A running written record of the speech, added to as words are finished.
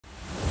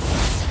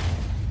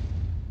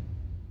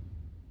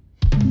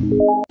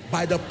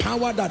by the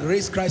power that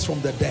raised Christ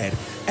from the dead,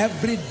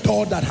 every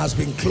door that has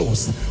been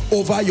closed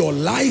over your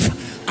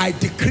life, I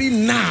decree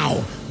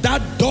now,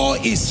 that door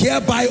is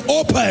hereby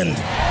opened.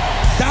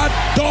 That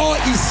door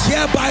is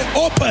hereby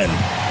opened.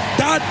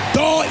 That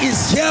door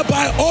is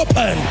hereby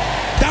opened.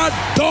 That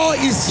door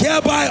is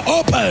hereby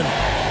opened.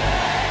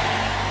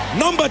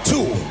 Number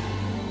 2,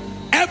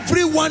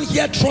 everyone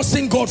here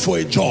trusting God for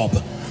a job,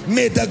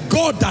 may the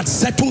God that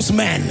settles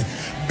men,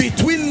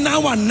 between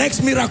now and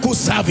next miracle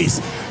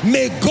service,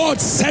 may God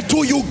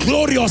settle you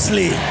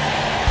gloriously.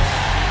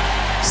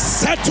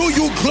 Settle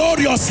you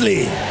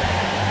gloriously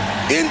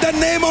in the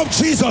name of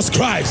Jesus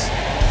Christ.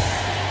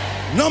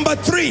 Number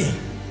 3,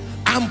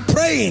 I'm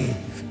praying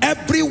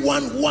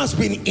everyone who has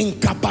been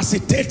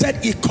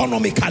incapacitated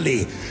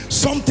economically,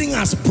 something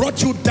has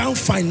brought you down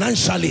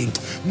financially,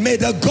 may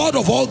the God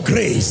of all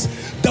grace,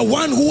 the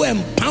one who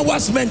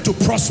empowers men to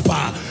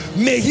prosper,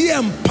 may he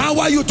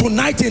empower you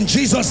tonight in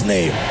Jesus'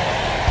 name.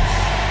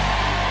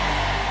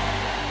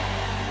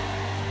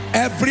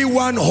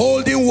 Everyone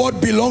holding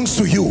what belongs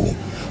to you,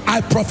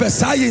 I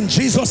prophesy in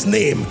Jesus'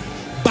 name,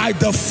 by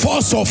the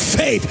force of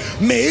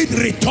faith, may it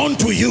return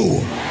to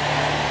you.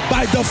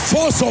 By the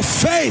force of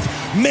faith,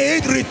 may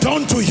it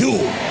return to you.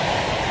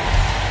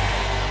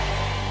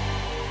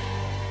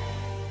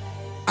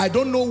 I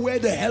don't know where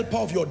the helper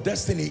of your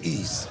destiny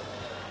is,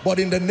 but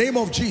in the name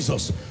of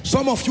Jesus,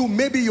 some of you,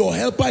 maybe your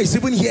helper is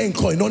even here in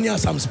Koinonia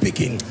as I'm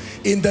speaking.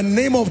 In the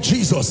name of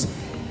Jesus,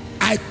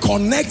 I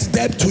connect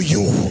them to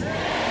you,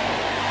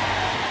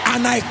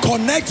 and I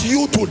connect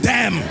you to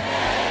them.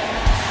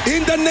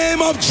 In the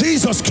name of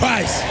Jesus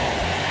Christ.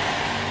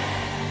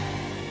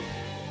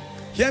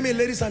 Hear me,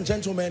 ladies and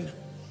gentlemen.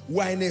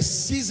 We're in a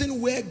season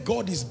where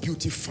God is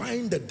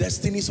beautifying the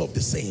destinies of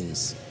the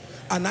saints.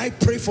 And I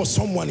pray for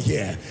someone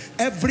here,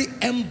 every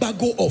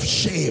embargo of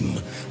shame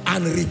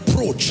and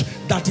reproach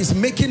that is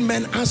making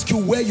men ask you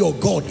where your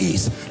God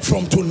is,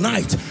 from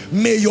tonight,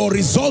 may your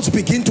results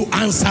begin to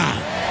answer.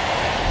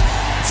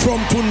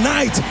 From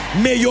tonight,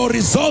 may your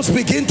results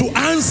begin to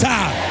answer.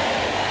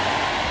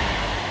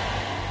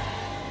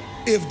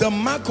 If the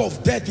mark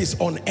of death is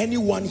on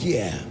anyone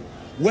here,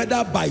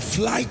 whether by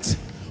flight,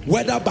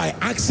 whether by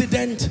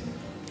accident,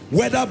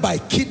 whether by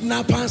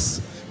kidnappers,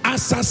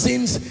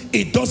 assassins,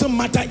 it doesn't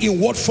matter in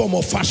what form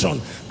or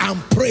fashion,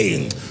 I'm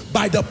praying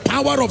by the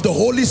power of the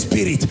Holy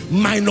Spirit,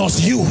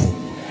 minus you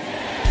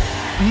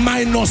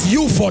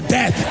for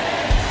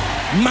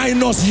death,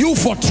 minus you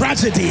for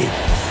tragedy,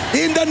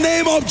 in the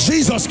name of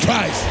Jesus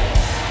Christ.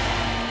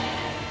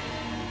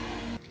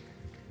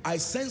 I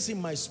sense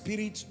in my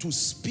spirit to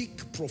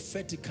speak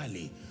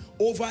prophetically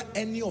over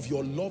any of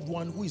your loved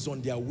one who is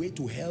on their way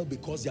to hell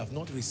because they have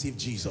not received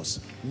Jesus.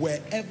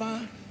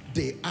 Wherever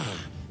they are,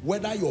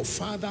 whether your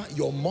father,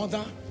 your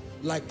mother,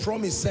 like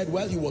Promise said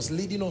while he was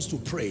leading us to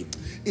pray,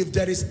 if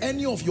there is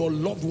any of your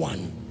loved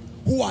one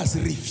who has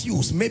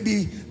refused,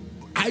 maybe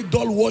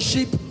idol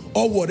worship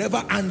or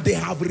whatever, and they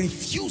have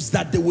refused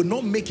that they will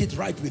not make it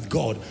right with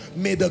God,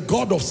 may the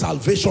God of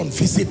salvation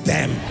visit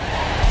them.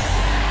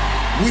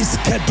 We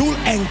schedule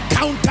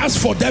encounters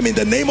for them in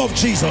the name of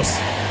Jesus.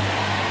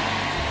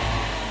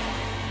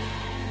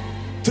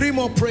 3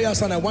 more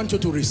prayers and I want you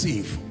to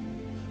receive.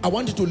 I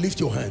want you to lift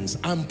your hands.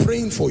 I'm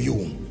praying for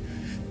you.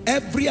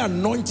 Every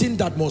anointing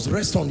that must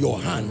rest on your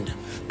hand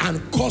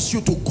and cause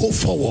you to go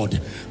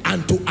forward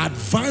and to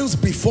advance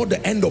before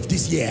the end of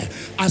this year,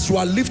 as you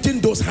are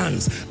lifting those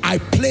hands, I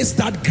place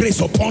that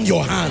grace upon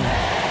your hand.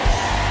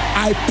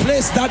 I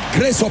place that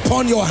grace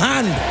upon your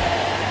hand.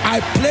 I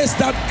place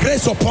that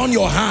grace upon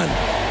your hand.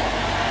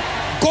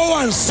 Go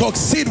and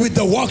succeed with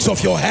the works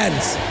of your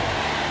hands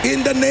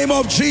in the name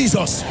of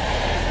Jesus.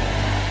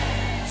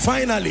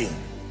 Finally,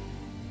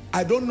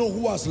 I don't know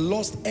who has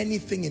lost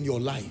anything in your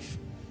life.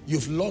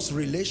 You've lost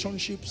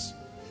relationships,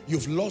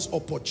 you've lost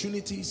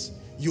opportunities,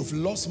 you've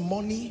lost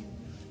money,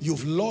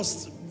 you've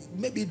lost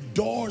maybe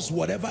doors,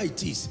 whatever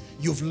it is.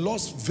 You've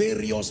lost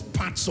various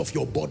parts of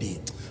your body.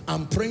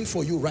 I'm praying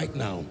for you right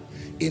now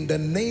in the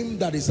name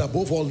that is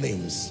above all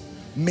names.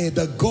 May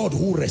the God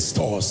who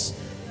restores,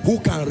 who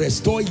can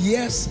restore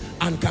years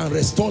and can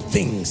restore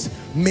things,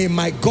 may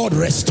my God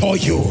restore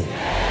you.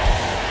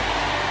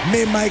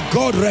 May my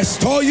God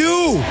restore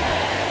you.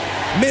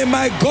 May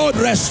my God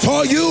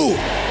restore you.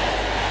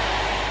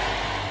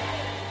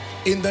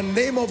 In the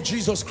name of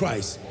Jesus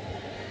Christ,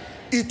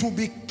 it will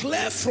be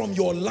clear from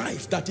your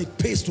life that it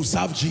pays to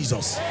serve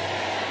Jesus.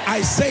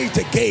 I say it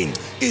again,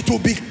 it will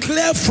be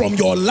clear from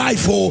your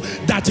life, oh,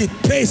 that it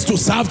pays to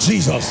serve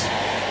Jesus.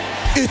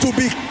 It will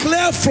be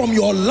clear from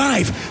your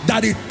life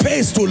that it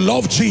pays to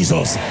love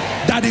Jesus,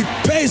 that it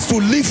pays to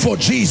live for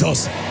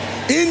Jesus,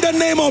 in the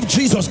name of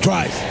Jesus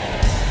Christ.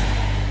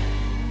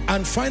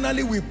 And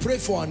finally, we pray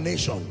for our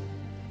nation.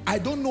 I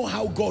don't know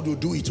how God will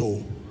do it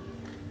all.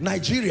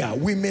 Nigeria,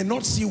 we may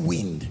not see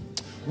wind,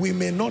 we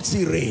may not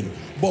see rain,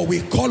 but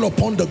we call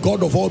upon the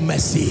God of all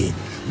mercy.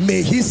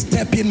 May he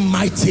step in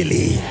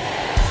mightily,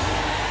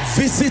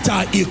 visit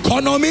our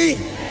economy,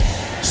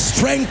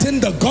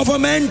 strengthen the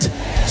government,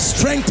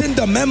 strengthen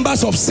the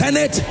members of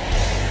Senate,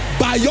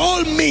 By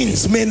all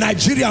means, may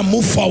Nigeria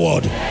move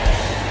forward.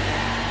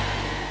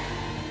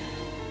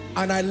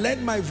 And I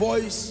lend my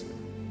voice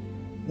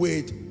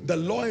with the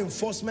law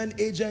enforcement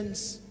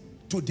agents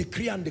to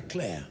decree and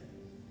declare,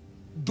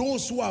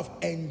 those who have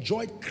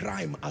enjoyed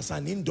crime as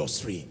an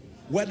industry,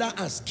 whether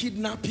as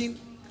kidnapping,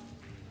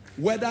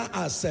 whether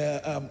as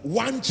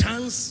one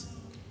chance,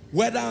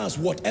 whether as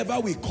whatever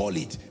we call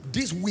it,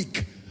 this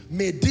week,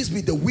 may this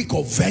be the week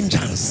of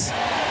vengeance.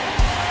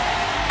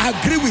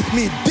 Agree with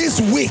me, this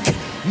week,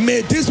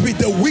 may this be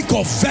the week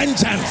of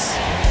vengeance.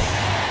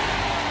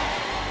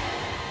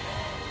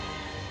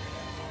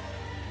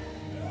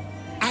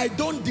 I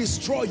don't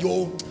destroy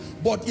you,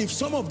 but if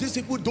some of these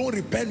people don't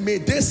repent, may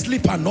they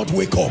sleep and not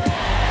wake up.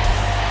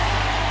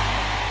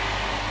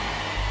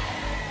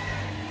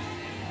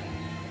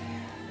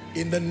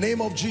 In the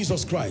name of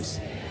Jesus Christ.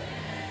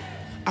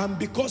 And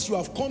because you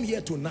have come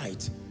here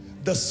tonight,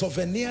 the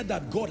souvenir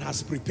that God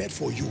has prepared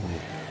for you,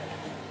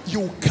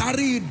 you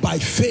carry it by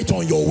faith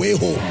on your way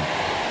home.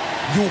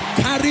 You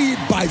carry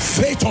it by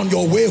faith on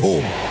your way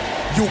home.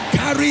 You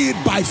carry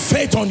it by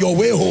faith on your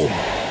way home.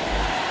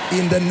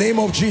 In the name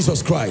of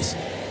Jesus Christ.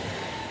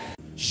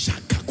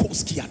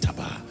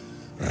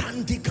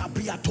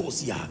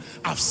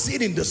 I've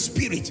seen in the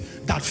spirit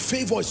that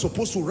favor is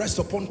supposed to rest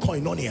upon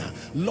Koinonia.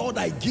 Lord,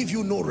 I give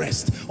you no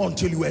rest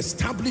until you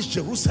establish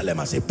Jerusalem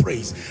as a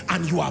praise.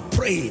 And you are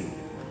praying.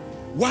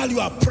 While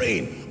you are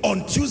praying,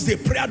 on Tuesday,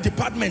 prayer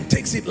department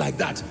takes it like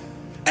that.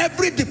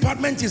 Every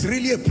department is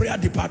really a prayer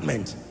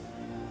department.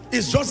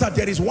 It's just that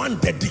there is one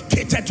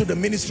dedicated to the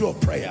ministry of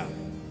prayer.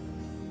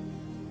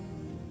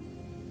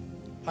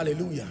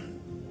 Hallelujah.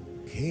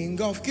 King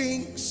of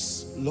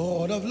kings,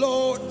 Lord of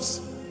lords,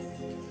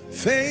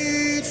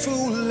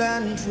 faithful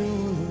and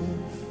true,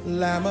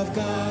 Lamb of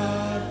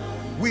God,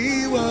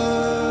 we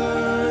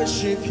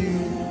worship you.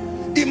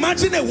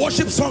 Imagine a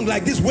worship song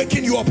like this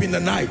waking you up in the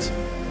night.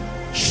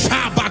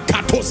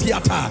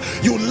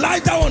 You lie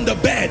down on the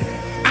bed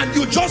and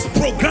you just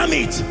program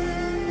it.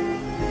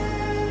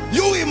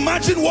 You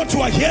imagine what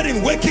you are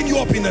hearing waking you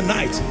up in the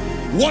night.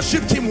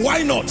 Worship him.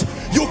 Why not?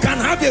 You can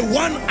have a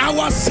 1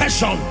 hour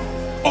session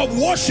of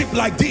worship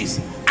like this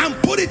and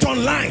put it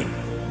online.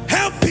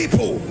 Help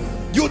people.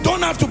 You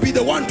don't have to be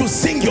the one to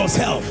sing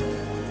yourself.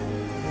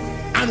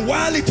 And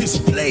while it is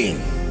playing,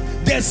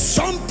 there's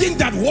something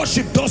that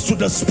worship does to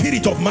the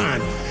spirit of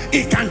man.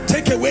 It can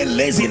take away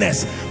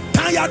laziness.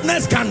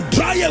 Tiredness can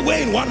dry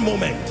away in one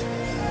moment.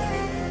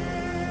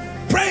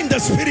 Pray in the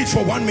spirit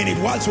for 1 minute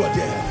whilst you are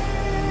there.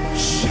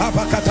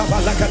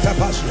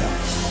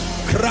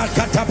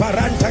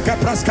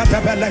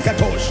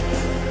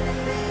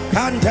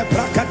 Kante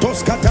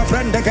prakatos kata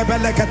frende ke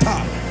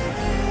belekata.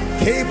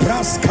 Ke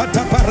pras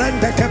kata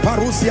parende ke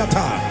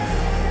parusiata.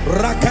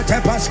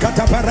 Rakate pas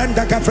kata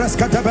parende ke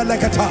freskata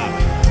belekata.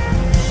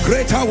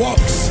 Greater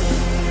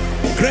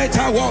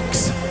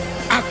works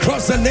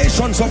across the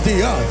nations of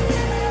the earth.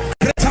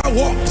 Greater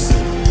works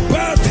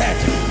birthed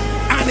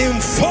and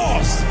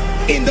enforced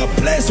in the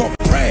place of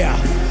prayer.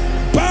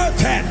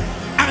 Birthed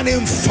and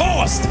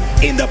enforced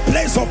in the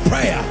place of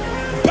prayer.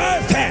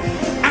 Birthed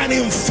and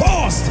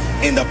enforced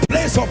in the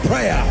place of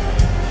prayer.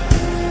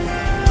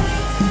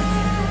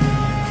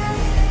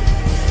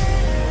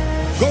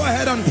 Go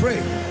ahead and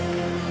pray.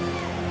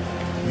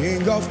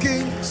 King of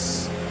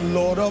kings,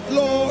 Lord of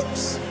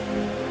lords,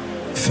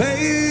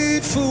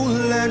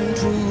 faithful and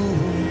true,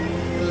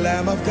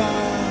 Lamb of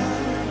God,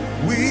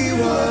 we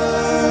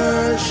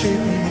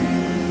worship you.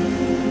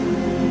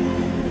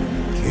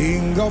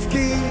 King of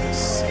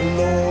kings,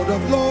 Lord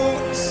of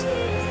lords,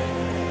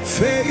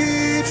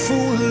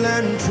 faithful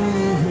and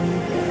true,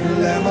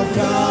 Lamb of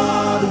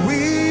God,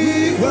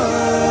 we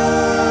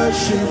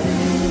worship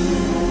you.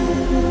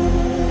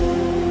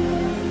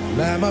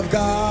 Lamb of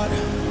God,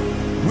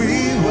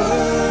 we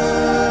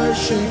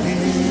worship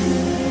you.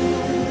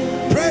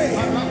 Pray.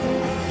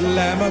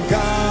 Lamb of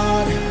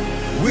God,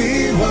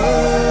 we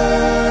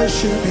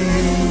worship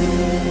you.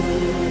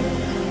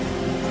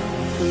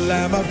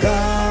 Lamb of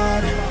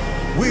God,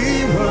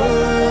 we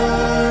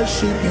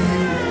worship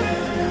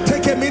you.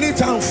 Take a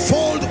minute and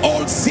fold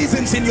all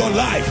seasons in your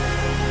life.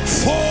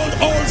 Fold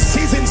all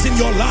seasons in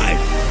your life.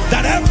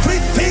 That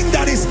everything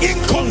that is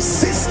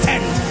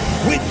inconsistent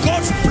with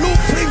God's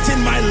blueprint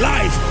in my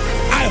life,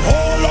 I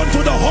hold on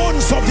to the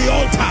horns of the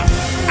altar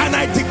and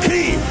I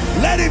decree,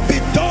 let it be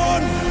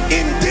done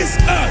in this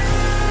earth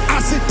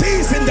as it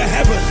is in the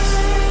heavens.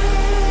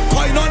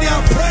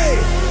 Koinonia, pray.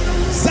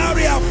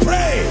 Zaria,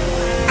 pray.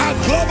 Our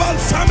global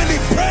family,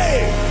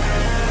 pray.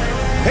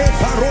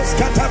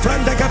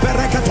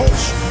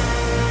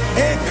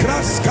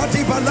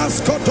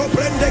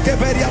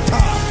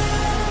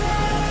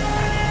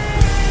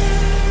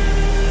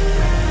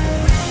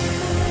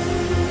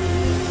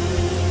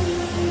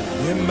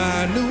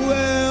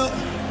 Emmanuel,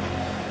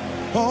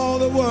 all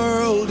the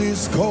world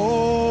is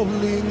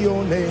calling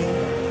your name.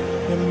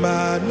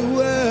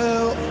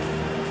 Emmanuel,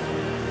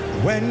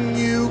 when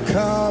you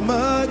come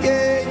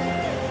again.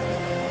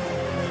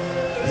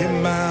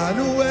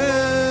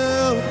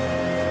 Emmanuel,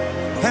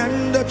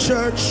 and the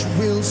church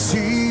will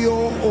see see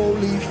your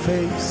holy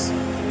face,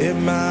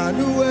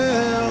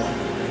 Emmanuel.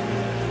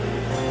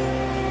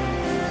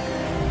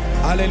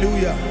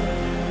 Hallelujah.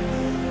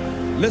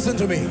 Listen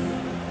to me.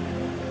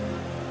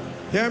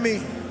 Hear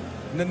me.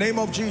 In the name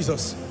of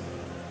Jesus.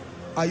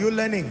 Are you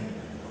learning?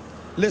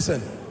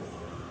 Listen.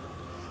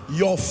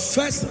 Your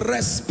first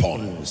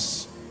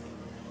response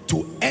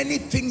to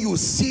anything you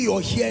see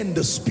or hear in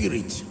the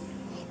spirit,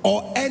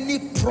 or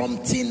any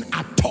prompting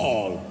at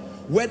all,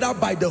 whether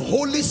by the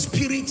Holy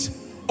Spirit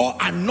or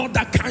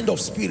another kind of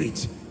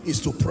spirit, is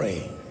to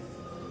pray.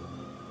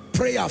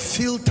 Prayer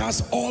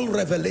filters all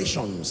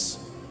revelations,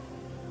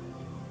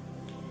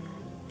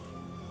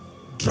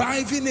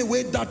 driving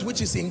away that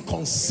which is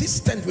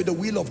inconsistent with the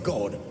will of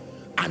God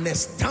and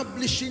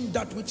establishing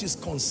that which is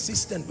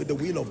consistent with the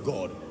will of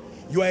God.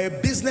 You are a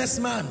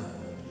businessman.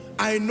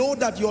 I know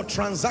that your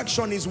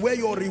transaction is where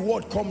your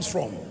reward comes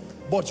from,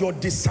 but your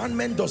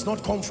discernment does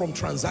not come from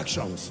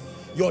transactions.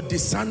 Your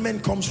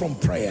discernment comes from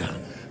prayer.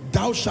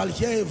 Thou shalt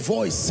hear a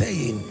voice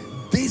saying,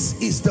 this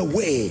is the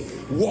way,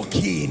 walk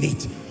ye in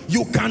it.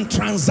 You can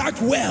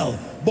transact well,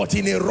 but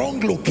in a wrong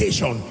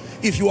location.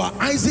 If you are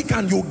Isaac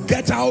and you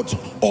get out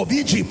of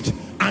Egypt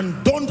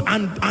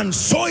and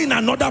sow in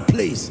another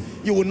place,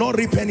 you will not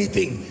reap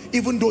anything,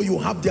 even though you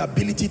have the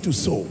ability to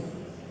sow.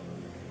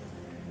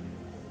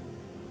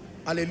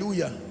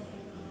 Hallelujah.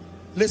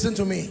 Listen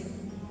to me.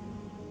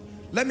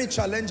 Let me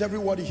challenge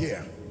everybody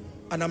here.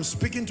 And I'm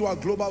speaking to our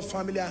global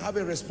family. I have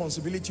a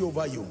responsibility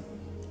over you.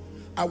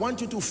 I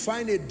want you to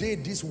find a day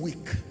this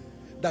week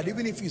that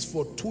even if it's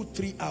for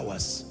 2-3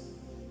 hours,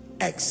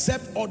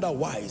 except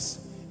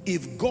otherwise,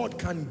 if God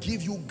can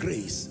give you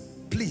grace,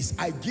 please,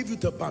 I give you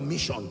the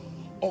permission,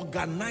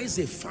 organize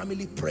a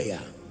family prayer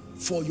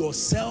for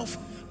yourself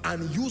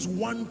and use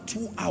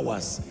 1-2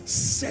 hours,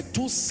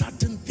 settle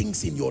certain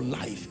things in your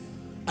life.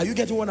 Are you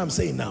getting what I'm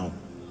saying now?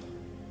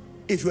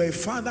 If you're a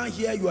father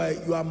here, you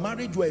are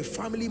married, you are a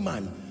family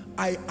man,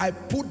 I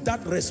put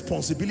that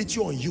responsibility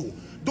on you.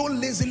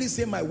 Don't lazily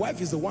say, my wife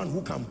is the one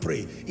who can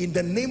pray. In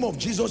the name of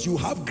Jesus, you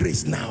have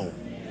grace now.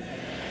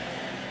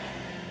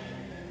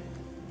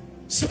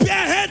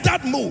 Spearhead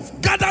that move.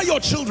 Gather your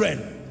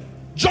children.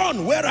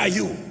 John, where are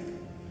you?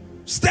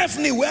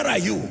 Stephanie, where are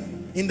you?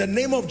 In the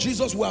name of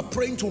Jesus, we are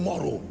praying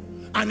tomorrow.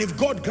 And if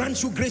God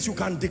grants you grace, you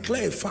can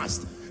declare a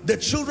fast. The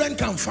children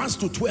can fast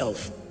to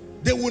 12.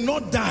 They will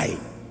not die.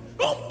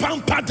 Don't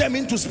pamper them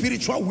into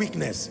spiritual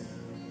weakness.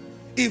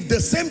 If the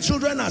same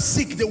children are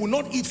sick, they will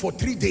not eat for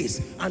 3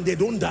 days and they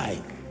don't die.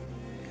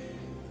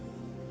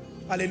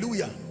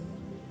 Hallelujah.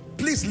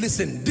 Please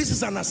listen. This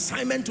is an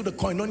assignment to the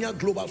Koinonia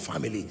Global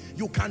family.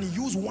 You can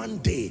use one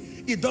day.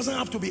 It doesn't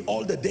have to be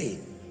all the day,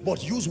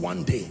 but use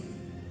one day.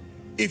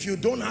 If you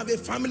don't have a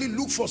family,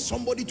 look for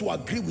somebody to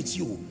agree with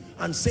you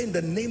and say, in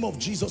the name of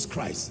Jesus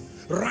Christ,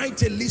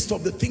 write a list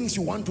of the things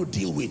you want to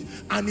deal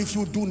with. And if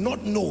you do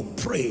not know,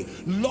 pray,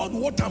 Lord,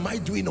 what am I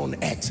doing on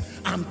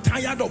earth? I'm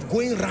tired of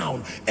going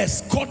around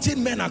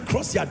escorting men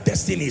across their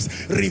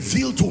destinies.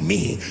 Reveal to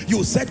me.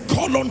 You said,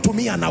 call unto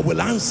me and I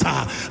will answer.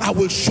 I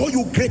will show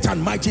you great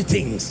and mighty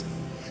things.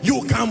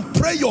 You can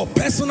pray your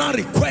personal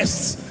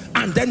requests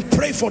and then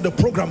pray for the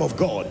program of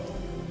God.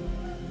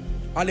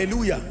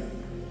 Hallelujah.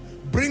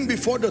 Bring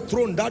before the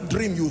throne that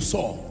dream you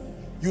saw.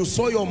 You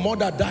saw your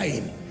mother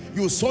dying.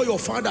 You saw your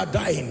father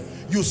dying.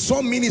 You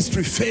saw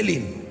ministry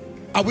failing.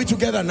 Are we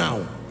together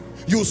now?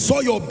 You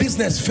saw your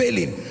business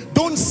failing.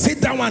 Don't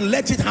sit down and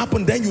let it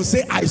happen. Then you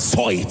say, I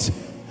saw it.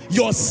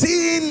 Your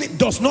seeing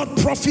does not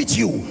profit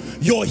you.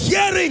 Your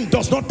hearing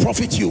does not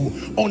profit you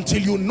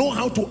until you know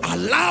how to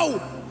allow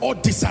or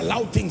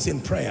disallow things in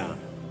prayer.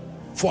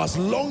 For as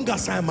long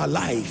as I am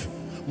alive,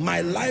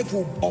 my life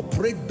will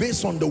operate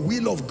based on the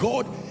will of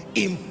God,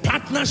 in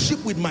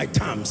partnership with my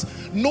terms.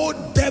 No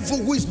devil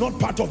who is not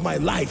part of my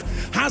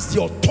life has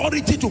the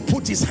authority to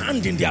put his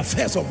hand in the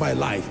affairs of my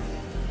life.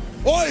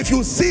 Or if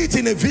you see it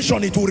in a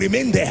vision, it will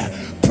remain there.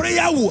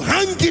 Prayer will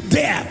hang it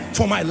there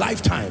for my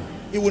lifetime.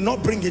 It will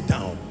not bring it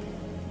down.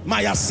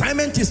 My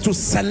assignment is to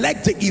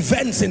select the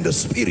events in the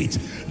spirit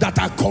that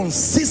are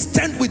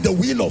consistent with the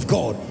will of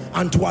God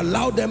and to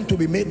allow them to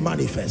be made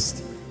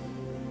manifest.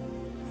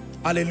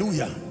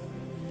 Hallelujah.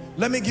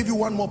 Let me give you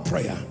one more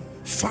prayer.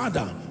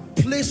 Father,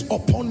 place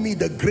upon me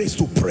the grace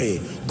to pray.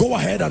 Go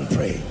ahead and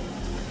pray.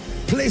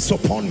 Place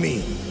upon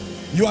me.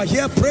 You are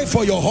here, pray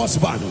for your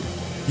husband.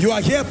 You are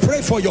here,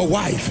 pray for your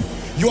wife.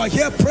 You are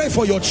here, pray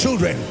for your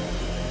children.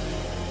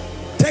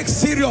 Take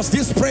serious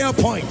this prayer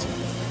point.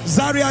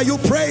 Zaria, are you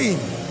praying?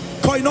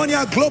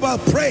 Koinonia Global,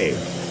 pray.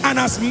 And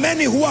as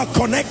many who are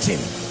connecting,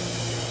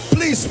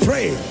 please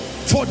pray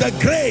for the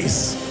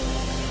grace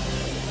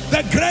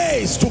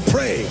to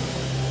pray,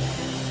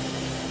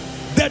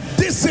 the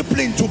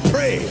discipline to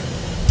pray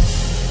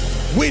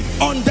with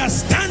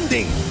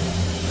understanding,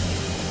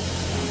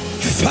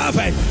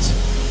 fervent,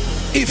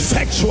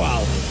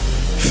 effectual,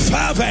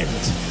 fervent,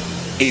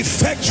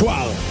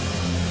 effectual.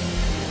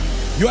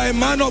 You are a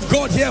man of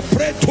God here,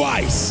 pray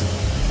twice.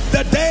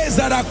 The days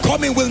that are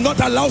coming will not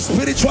allow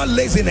spiritual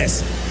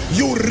laziness.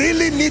 You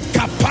really need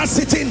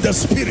capacity in the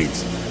spirit.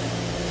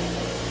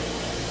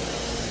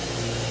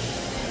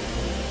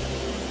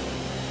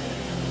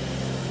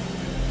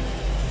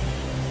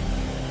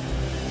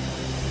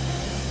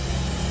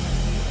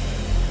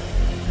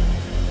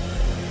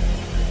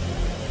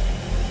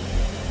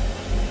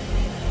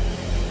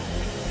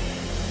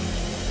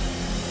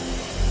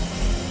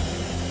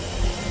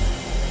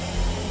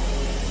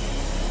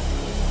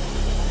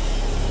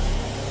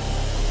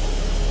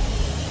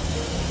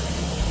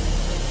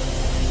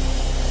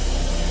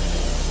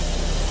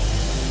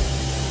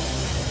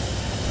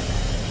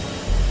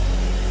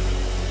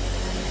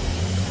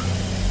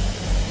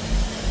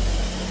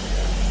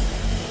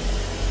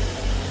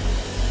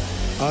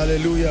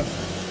 Hallelujah.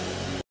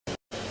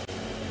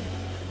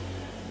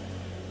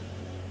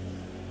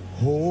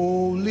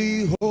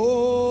 Holy,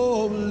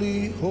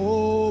 holy,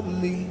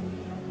 holy.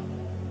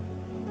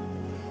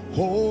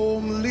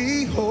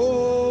 Holy,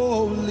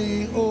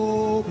 holy,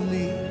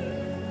 holy.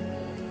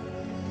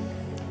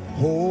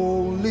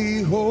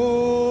 Holy,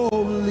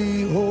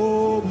 holy,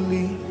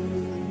 holy.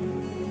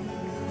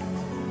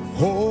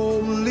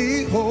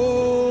 Holy,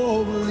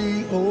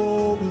 holy,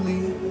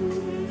 holy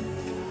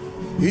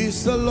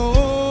is the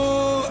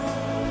Lord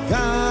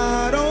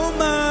God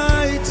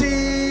Almighty.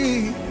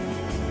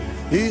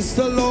 Is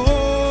the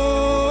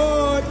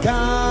Lord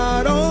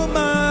God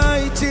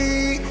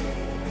Almighty.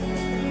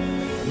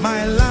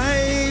 My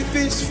life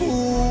is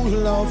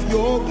full of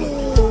your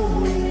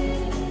glory.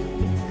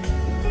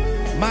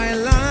 My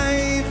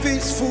life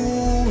is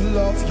full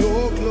of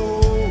your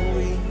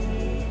glory.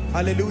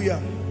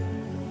 Hallelujah.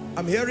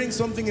 I'm hearing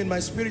something in my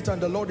spirit,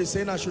 and the Lord is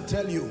saying I should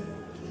tell you,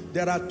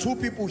 there are two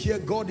people here.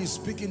 God is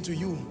speaking to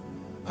you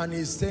and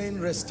He's saying,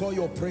 restore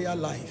your prayer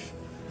life.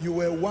 You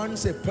were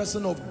once a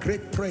person of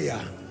great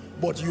prayer,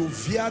 but you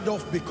veered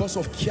off because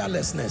of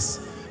carelessness,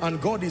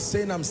 and God is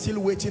saying, I'm still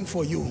waiting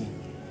for you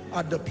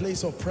at the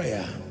place of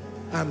prayer.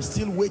 I'm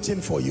still waiting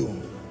for you.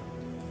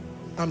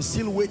 I'm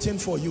still waiting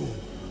for you.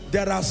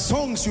 There are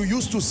songs you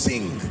used to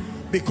sing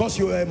because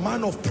you're a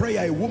man of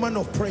prayer, a woman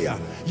of prayer.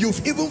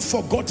 You've even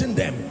forgotten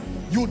them.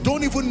 You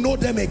don't even know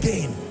them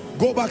again.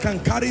 Go back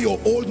and carry your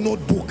old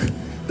notebook,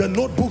 the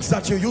notebooks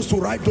that you used to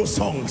write those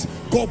songs.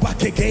 Go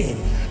back again.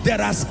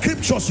 There are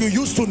scriptures you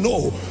used to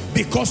know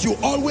because you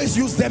always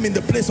use them in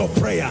the place of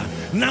prayer.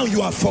 Now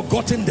you have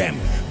forgotten them.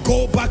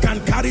 Go back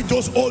and carry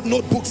those old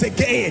notebooks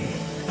again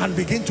and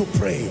begin to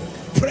pray.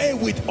 Pray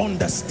with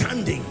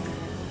understanding.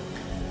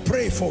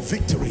 Pray for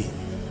victory.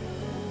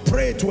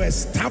 Pray to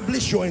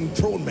establish your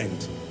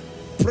enthronement.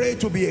 Pray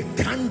to be a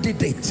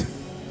candidate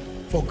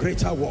for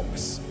greater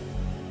works.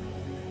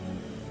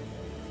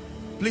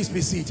 Please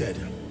be seated.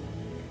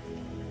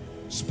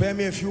 Spare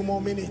me a few more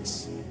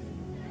minutes.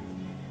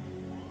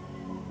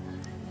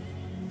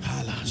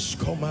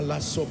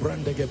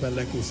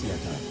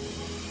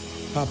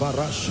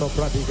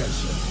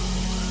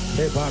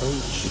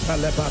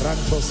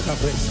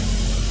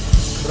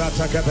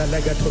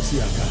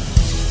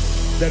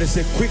 There is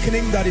a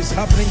quickening that is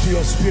happening to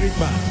your spirit,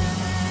 man.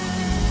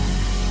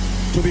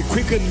 To be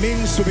quickened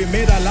means to be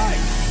made alive.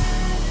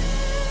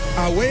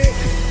 Awake,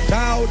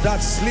 thou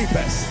that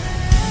sleepest.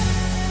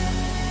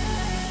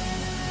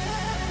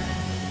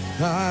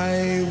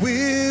 I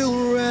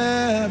will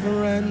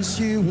reverence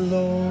you,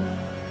 Lord.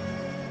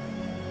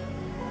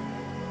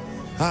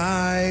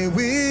 I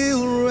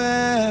will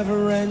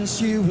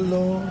reverence you,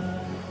 Lord.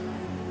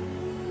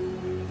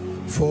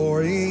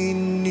 For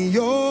in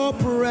your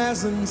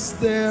presence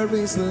there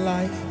is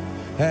life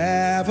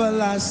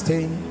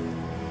everlasting.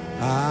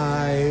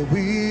 I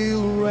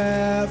will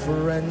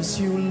reverence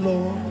you,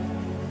 Lord.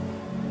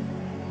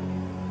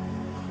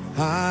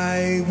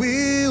 I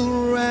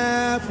will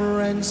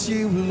reverence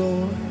you,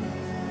 Lord.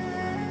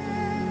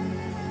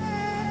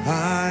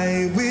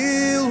 I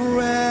will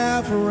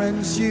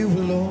reverence you,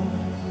 Lord.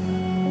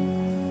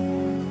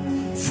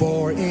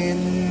 For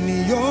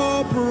in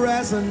your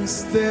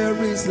presence there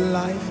is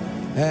life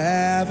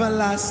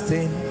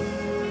everlasting.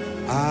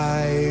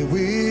 I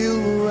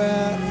will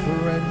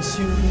reverence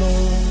you,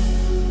 Lord.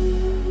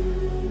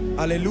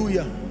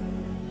 Hallelujah.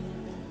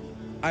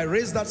 I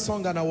raised that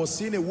song and I was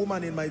seeing a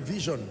woman in my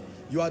vision.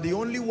 You are the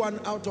only one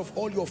out of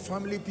all your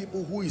family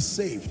people who is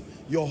saved.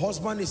 Your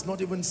husband is not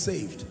even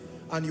saved,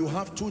 and you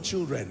have 2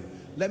 children.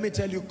 Let me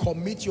tell you,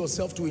 commit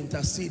yourself to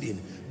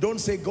interceding. Don't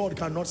say God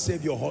cannot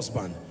save your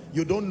husband.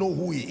 You don't know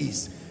who he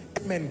is.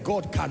 Amen.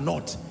 God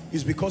cannot.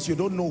 It's because you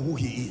don't know who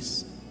he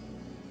is.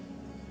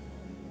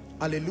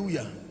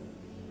 Hallelujah.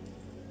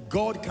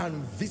 God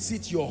can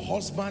visit your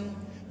husband,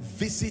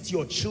 visit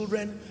your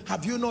children.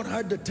 Have you not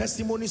heard the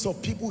testimonies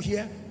of people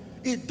here?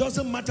 It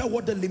doesn't matter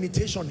what the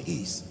limitation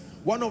is.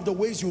 One of the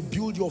ways you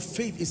build your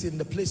faith is in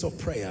the place of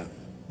prayer.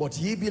 But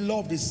ye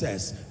beloved, it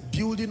says,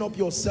 building up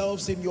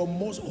yourselves in your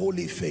most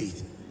holy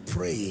faith,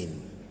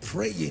 praying,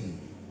 praying,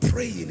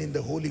 praying in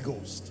the Holy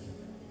Ghost.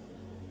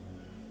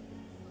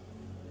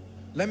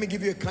 Let me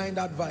give you a kind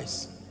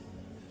advice.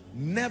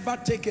 Never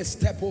take a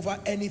step over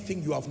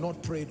anything you have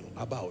not prayed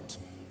about,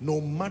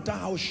 no matter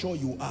how sure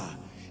you are.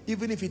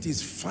 Even if it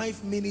is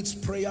 5 minutes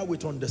prayer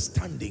with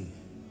understanding,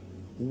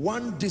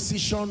 one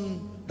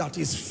decision that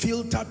is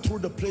filtered through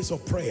the place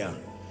of prayer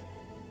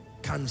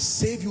can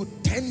save you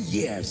 10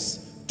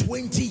 years,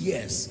 20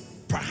 years,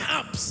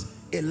 perhaps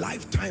a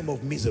lifetime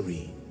of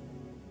misery.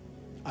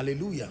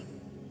 Hallelujah.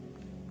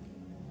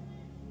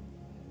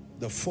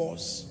 The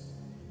force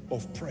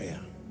of prayer.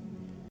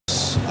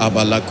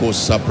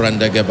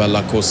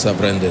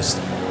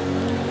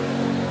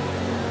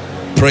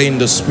 Pray in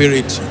the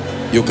spirit.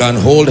 You can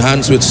hold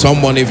hands with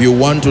someone if you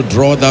want to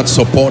draw that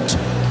support,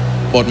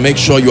 but make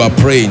sure you are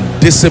praying.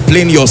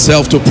 Discipline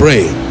yourself to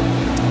pray.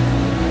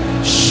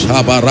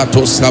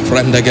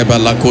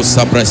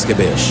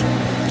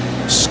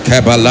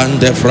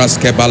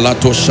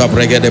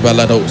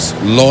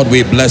 Lord,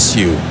 we bless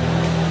you.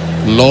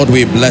 Lord,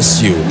 we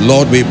bless you.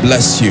 Lord, we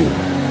bless you.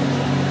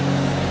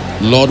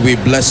 Lord, we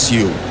bless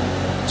you.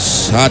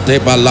 Sade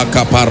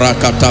balaka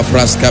parakata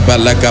fraska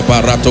balaka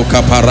barato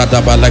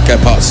kaparada balaka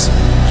pas.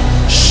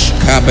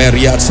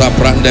 Kaberiat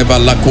sabrande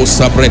balako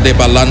sabrede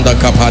balanda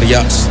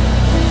kaparias.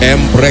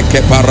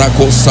 Embreke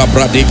parako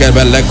sabradike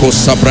beleko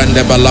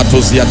sabrande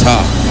balatus yata.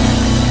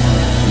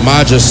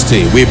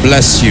 Majesty, we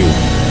bless you.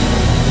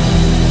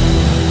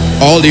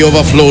 All the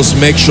overflows,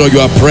 make sure you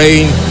are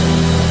praying.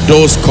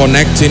 Those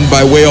connecting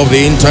by way of the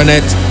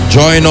internet,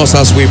 join us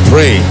as we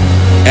pray,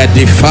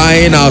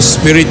 edifying our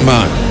spirit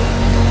man.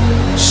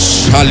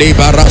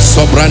 Shalibara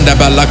sobranda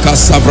balaka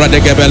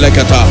savradege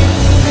belekata.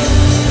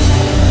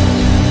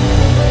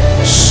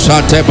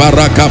 Shate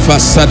baraka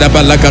fasada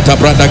balakata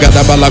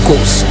bradagada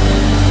balakos.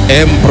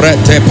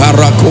 Embrete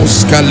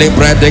parakos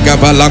kalibredega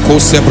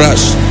balakos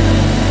sebrash.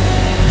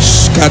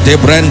 Skade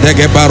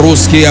brendege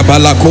baruski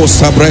abalakos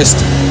sabrest.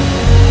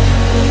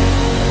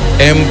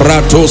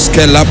 Embratos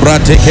que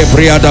labrate que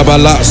briada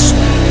balas.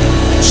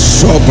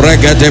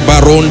 Sobrega de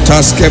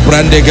baruntas que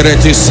brande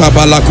gretis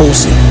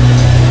sabalacosi.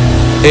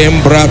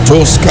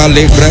 Embratos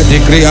calibre de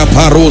gria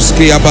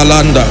paruski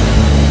abalanda.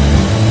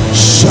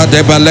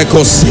 Shade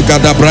balekos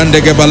gada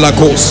brande que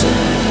balacos.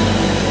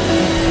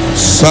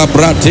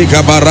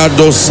 Sabratica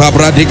barado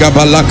sabradiga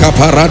balaka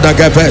parada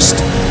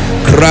gevest.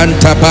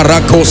 Granta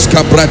paracos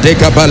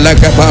capradega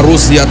balaka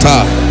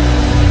parusiata.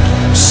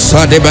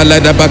 Sade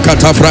belede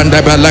bakata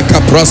frande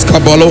beleka proska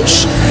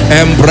bolosh.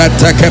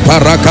 Embrete ke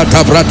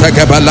parakata vrate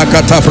ke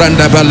belekata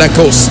frande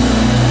belekos.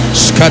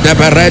 Skade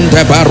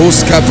berende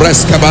baruska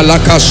freska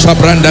balaka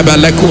shabrande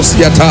belekos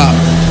yata.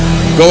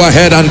 Go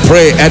ahead and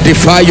pray.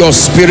 Edify your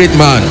spirit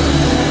man.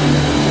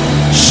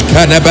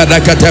 Skade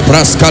belekate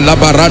praska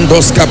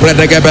labarandos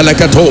kabrede ke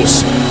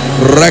belekatos.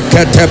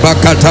 Rekete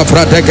bakata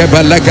frate ke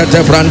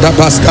belekate franda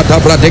baskata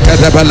frate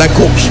ke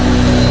belekos.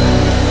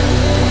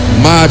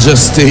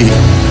 Majesty.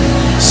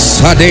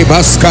 Sade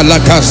baska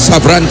laka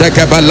savrande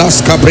ke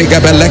balaska briga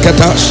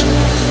belekatash.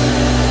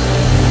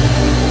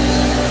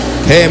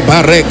 Ke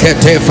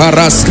barekete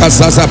faraska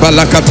zaza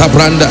balakata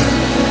branda.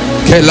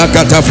 Ke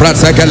lakata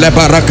frasa ke le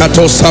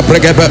barakato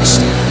sabrege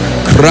best.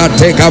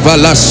 Krate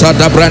kavalasa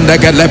da branda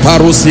ke le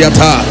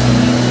parusiata.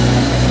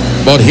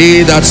 But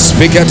he that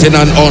speaketh in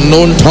an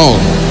unknown tongue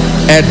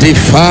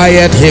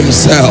edifieth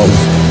himself.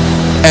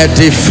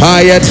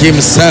 Edifieth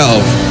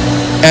himself.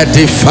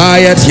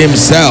 Edifieth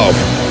himself.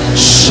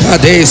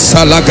 Shade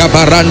salaka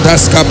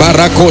barantas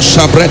kabarako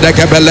shabrede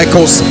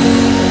kebelekos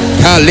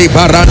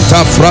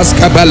kalibaranta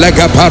fraska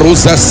belega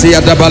parusa sia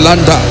de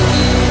balanda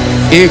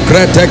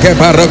ikrete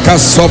kebaraka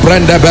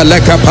sobrende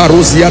beleka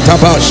parusia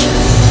tabash.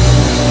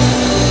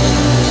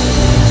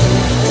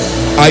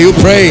 Are you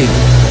praying?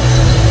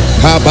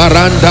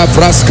 Kabaranda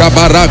fraska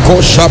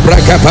barako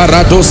shabreke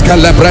paradus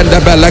kalebrende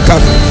beleka.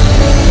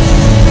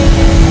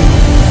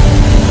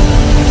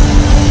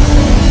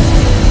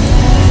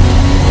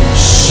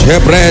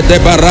 Shebre de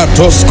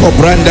baratos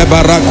cobrende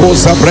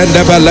baracosa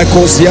brende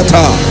belekos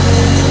yata.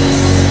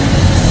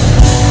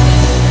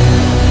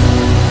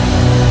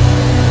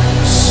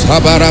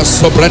 Sabara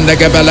sobrende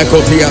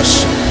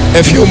gebelekotias.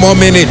 A few more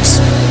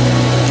minutes.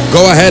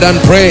 Go ahead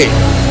and pray.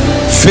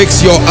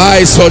 Fix your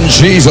eyes on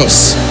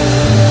Jesus.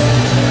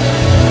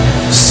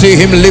 See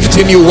him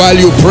lifting you while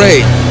you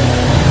pray.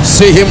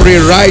 See him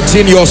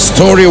rewriting your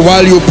story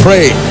while you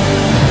pray.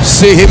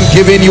 See him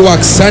giving you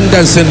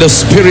ascendance in the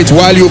spirit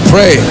while you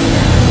pray.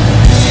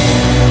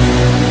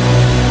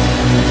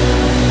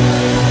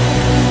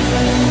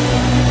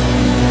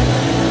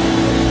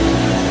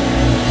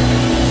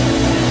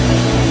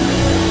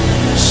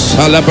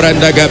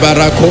 Salabranda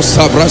gabarako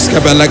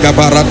savraska belega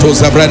barato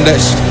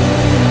zavrendesh.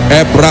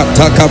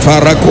 Ebrata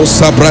kafarako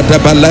sabrata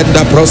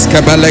belenda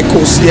proska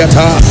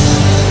belekusiata.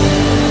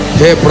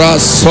 Hebra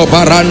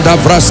sobaranda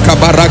vraska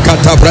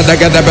barakata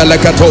bradagada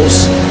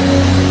belekatos.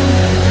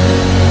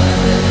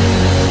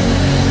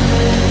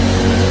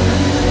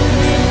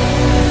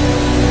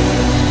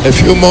 A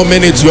few more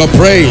minutes, you are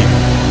praying.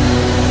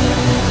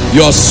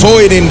 You are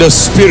sowing in the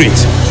spirit,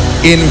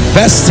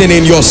 investing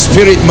in your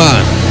spirit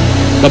man.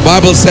 The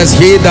Bible says,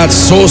 he that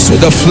sows to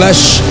the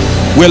flesh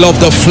will of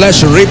the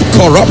flesh reap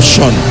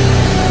corruption,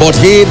 but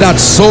he that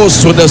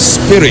sows to the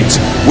spirit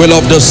will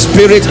of the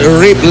spirit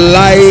reap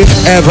life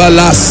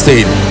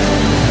everlasting.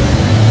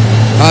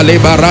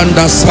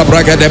 Alibaranda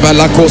sabrage de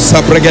balakos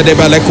sabrage de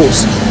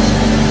balakos.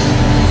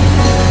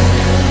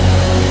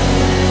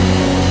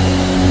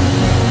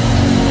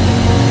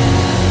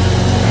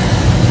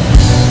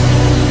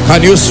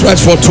 Can you stretch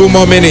for 2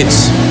 more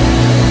minutes?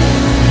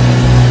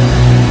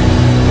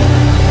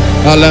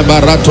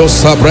 Alebarato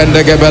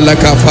sabrende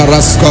gebeleka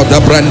farasko da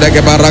brende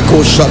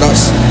gebarako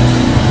shadas.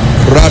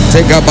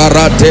 Rate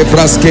gabarate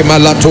fraski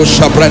malato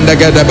shabrende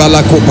gede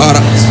balaku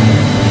paras.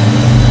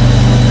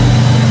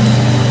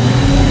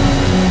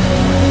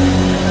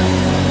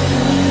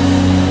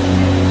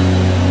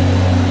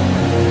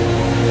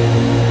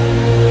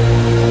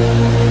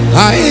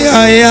 Ay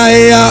ay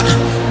ay ay.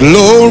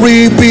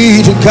 Glory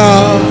be to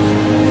God.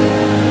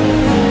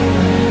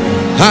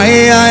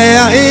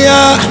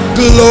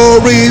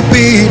 Glory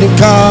be to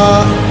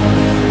God.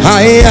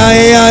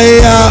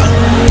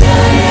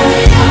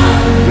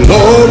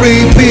 Glory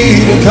be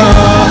to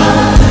God.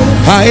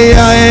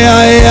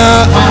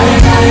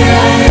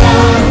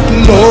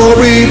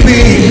 Glory be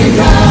to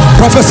God.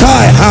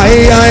 Prophesy.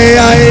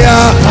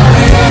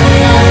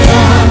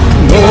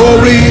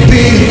 Glory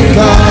be to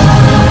God.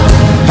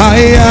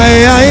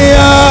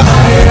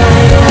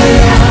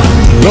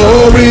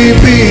 Glory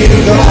be to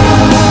God.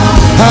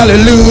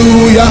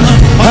 Hallelujah.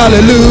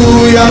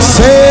 Hallelujah.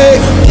 Say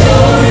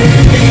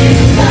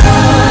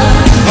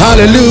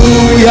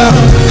hallelujah.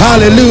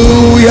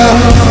 Hallelujah.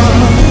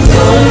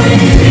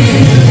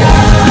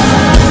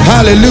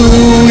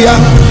 Hallelujah.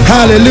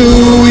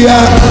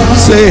 Hallelujah.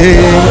 Say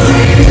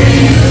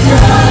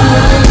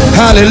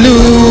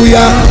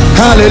hallelujah.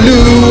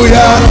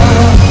 Hallelujah.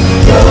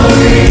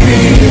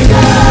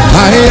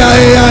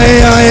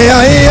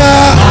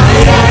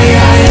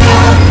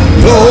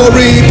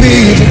 Glory be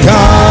to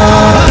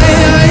God.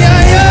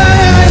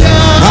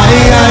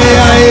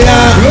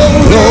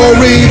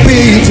 Glory be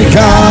to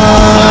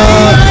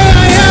God.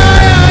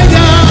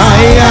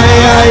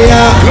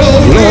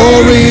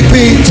 Glory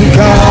be to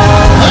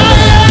God.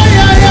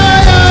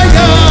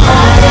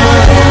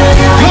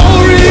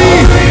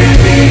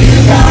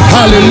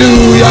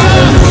 Hallelujah.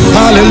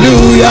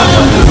 Hallelujah.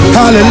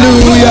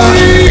 Hallelujah.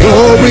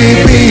 Glory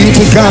be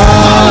to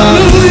God.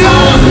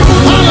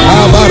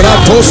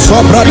 Abaratos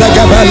sobrada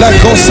gabala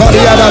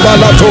kosaria da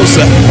balatos.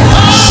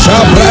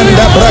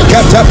 Shabranda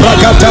brakata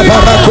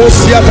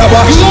barakosia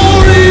daba.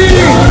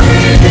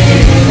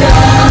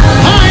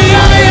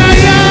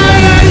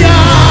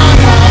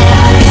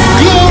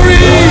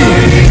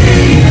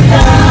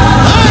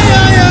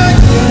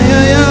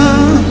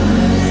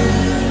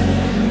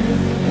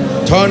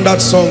 Turn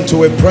that song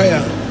to a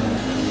prayer.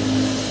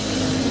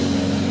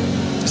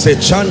 Say,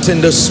 chant in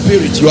the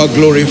spirit. You are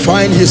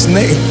glorifying his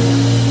name.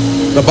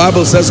 The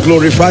Bible says,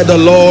 glorify the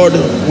Lord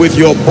with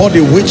your body,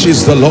 which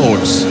is the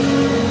Lord's.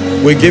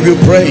 We give you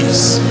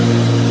praise.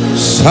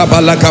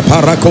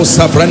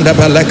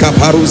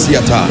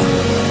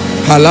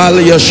 Halal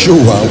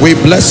Yeshua, we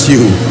bless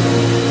you.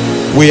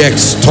 We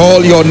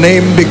extol your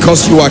name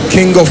because you are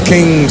King of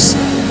Kings,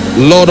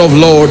 Lord of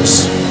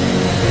Lords.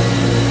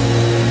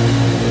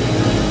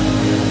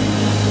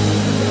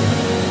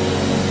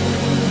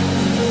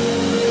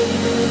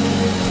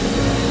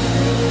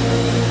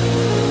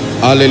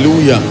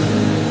 Hallelujah.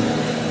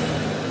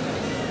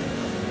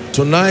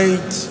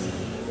 Tonight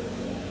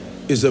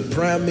is a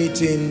prayer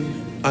meeting,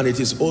 and it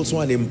is also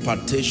an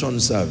impartation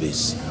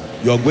service.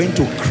 You are going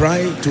to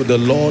cry to the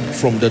Lord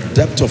from the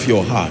depth of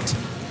your heart,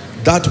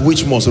 that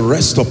which must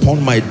rest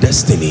upon my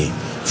destiny,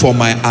 for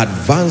my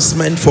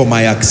advancement, for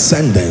my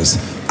ascendance,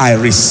 I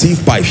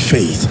receive by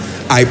faith.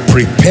 I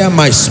prepare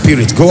my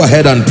spirit. Go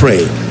ahead and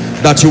pray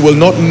that you will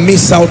not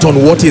miss out on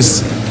what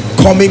is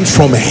coming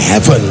from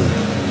heaven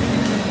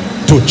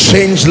to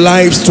change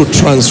lives, to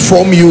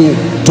transform you,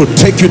 to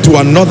take you to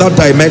another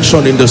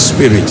dimension in the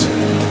spirit.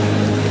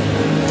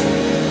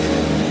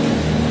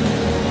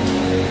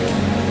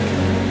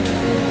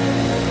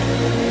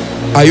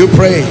 Are you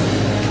praying?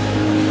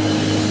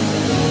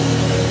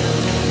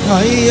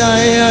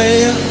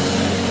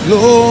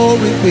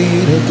 Glory be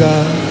to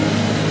God.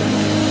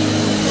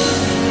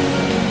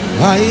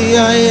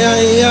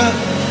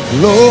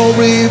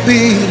 Glory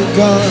be to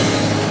God.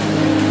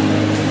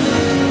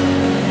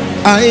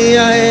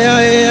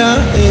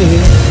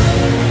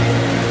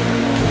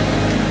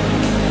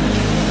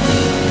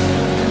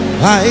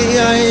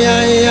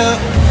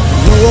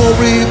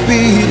 Glory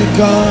be to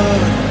God.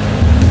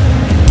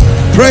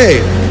 Pray.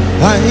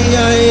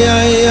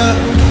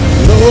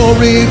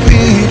 Glory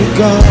be to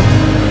God.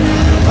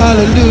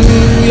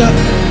 Hallelujah.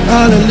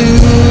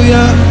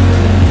 Hallelujah.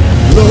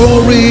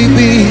 Glory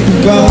be to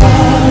God.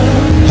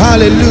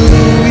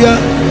 Hallelujah.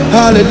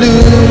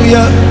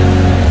 Hallelujah.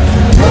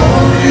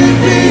 Glory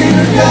be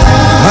to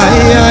God.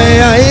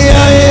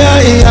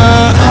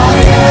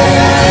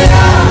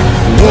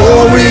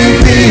 Glory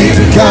be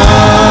to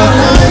God.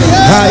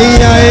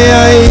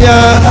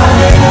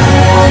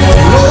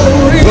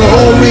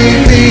 Glory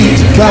be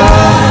to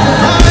God.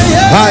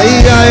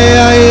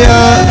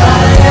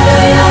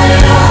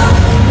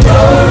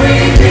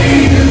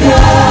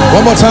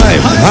 One more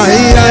time.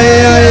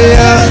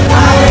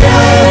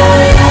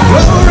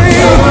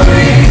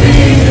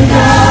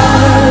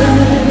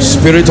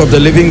 Spirit of the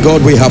living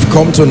God, we have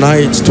come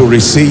tonight to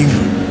receive.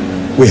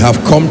 We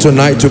have come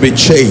tonight to be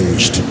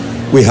changed.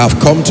 We have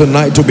come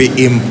tonight to be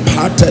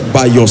imparted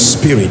by your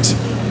spirit.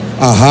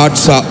 Our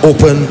hearts are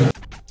open.